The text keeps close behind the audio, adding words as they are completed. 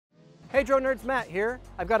Hey drone nerds, Matt here.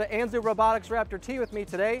 I've got an ANZU Robotics Raptor T with me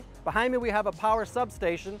today. Behind me we have a power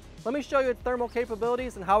substation. Let me show you its thermal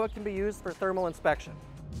capabilities and how it can be used for thermal inspection.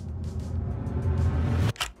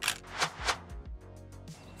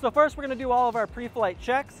 So first we're going to do all of our pre-flight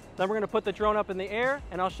checks, then we're going to put the drone up in the air,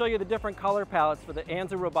 and I'll show you the different color palettes for the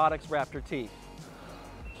ANZU Robotics Raptor T.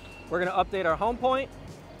 We're going to update our home point.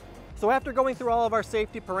 So after going through all of our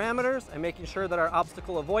safety parameters and making sure that our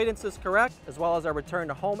obstacle avoidance is correct, as well as our return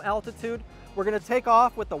to home altitude, we're going to take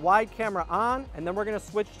off with the wide camera on, and then we're going to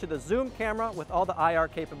switch to the zoom camera with all the IR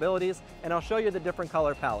capabilities, and I'll show you the different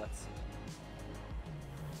color palettes.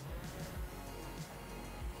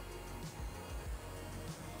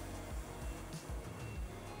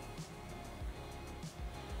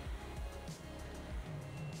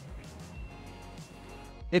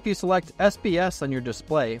 If you select SBS on your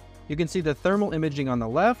display, you can see the thermal imaging on the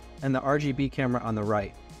left and the RGB camera on the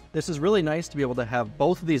right. This is really nice to be able to have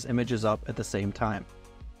both of these images up at the same time.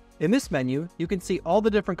 In this menu, you can see all the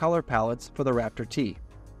different color palettes for the Raptor T.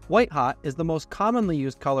 White Hot is the most commonly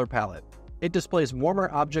used color palette. It displays warmer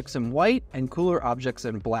objects in white and cooler objects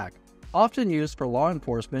in black, often used for law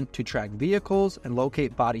enforcement to track vehicles and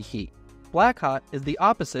locate body heat. Black Hot is the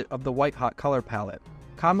opposite of the White Hot color palette,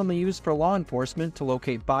 commonly used for law enforcement to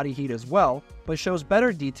locate body heat as well, but shows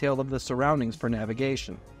better detail of the surroundings for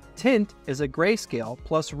navigation. Tint is a grayscale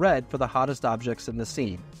plus red for the hottest objects in the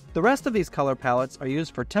scene. The rest of these color palettes are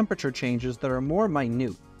used for temperature changes that are more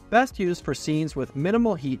minute, best used for scenes with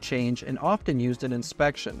minimal heat change and often used in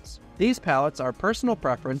inspections. These palettes are personal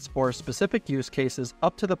preference or specific use cases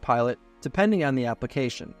up to the pilot, depending on the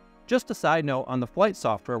application. Just a side note on the flight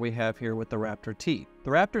software we have here with the Raptor T. The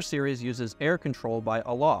Raptor series uses air control by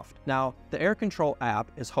Aloft. Now, the air control app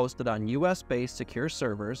is hosted on US-based secure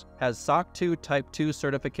servers, has SOC 2 Type 2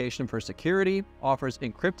 certification for security, offers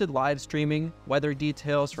encrypted live streaming, weather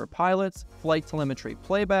details for pilots, flight telemetry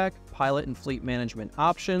playback, pilot and fleet management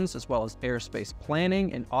options, as well as airspace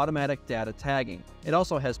planning and automatic data tagging. It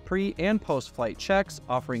also has pre- and post-flight checks,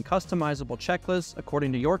 offering customizable checklists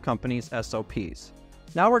according to your company's SOPs.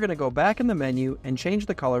 Now we're going to go back in the menu and change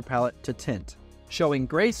the color palette to Tint, showing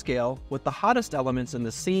grayscale with the hottest elements in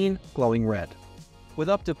the scene glowing red. With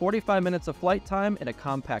up to 45 minutes of flight time in a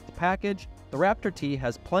compact package, the Raptor T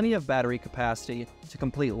has plenty of battery capacity to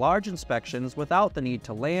complete large inspections without the need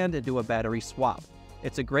to land and do a battery swap.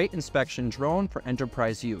 It's a great inspection drone for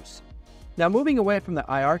enterprise use. Now moving away from the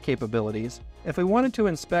IR capabilities, if we wanted to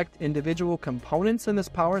inspect individual components in this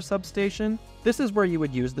power substation, this is where you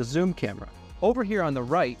would use the zoom camera. Over here on the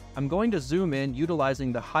right, I'm going to zoom in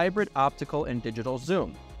utilizing the hybrid optical and digital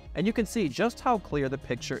zoom, and you can see just how clear the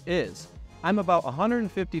picture is. I'm about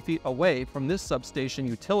 150 feet away from this substation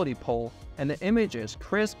utility pole, and the image is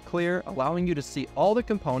crisp, clear, allowing you to see all the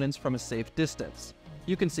components from a safe distance.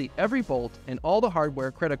 You can see every bolt and all the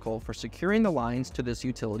hardware critical for securing the lines to this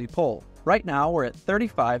utility pole. Right now, we're at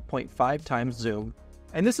 35.5 times zoom,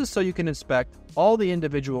 and this is so you can inspect all the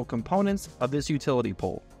individual components of this utility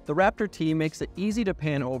pole. The Raptor T makes it easy to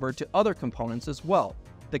pan over to other components as well.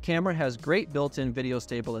 The camera has great built-in video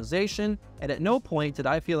stabilization, and at no point did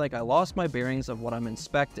I feel like I lost my bearings of what I'm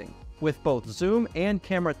inspecting. With both zoom and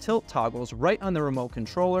camera tilt toggles right on the remote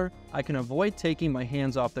controller, I can avoid taking my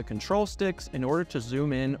hands off the control sticks in order to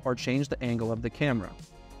zoom in or change the angle of the camera.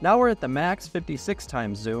 Now we're at the max 56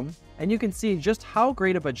 times zoom, and you can see just how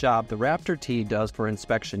great of a job the Raptor T does for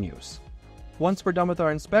inspection use. Once we're done with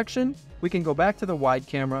our inspection, we can go back to the wide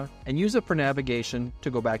camera and use it for navigation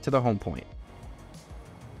to go back to the home point.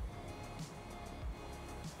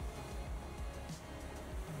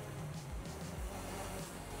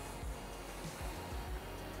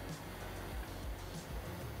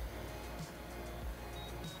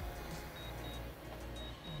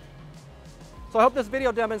 So I hope this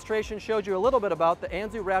video demonstration showed you a little bit about the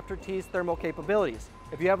ANZU Raptor T's thermal capabilities.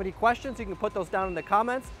 If you have any questions, you can put those down in the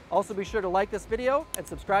comments. Also be sure to like this video and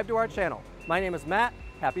subscribe to our channel. My name is Matt.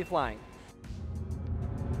 Happy flying.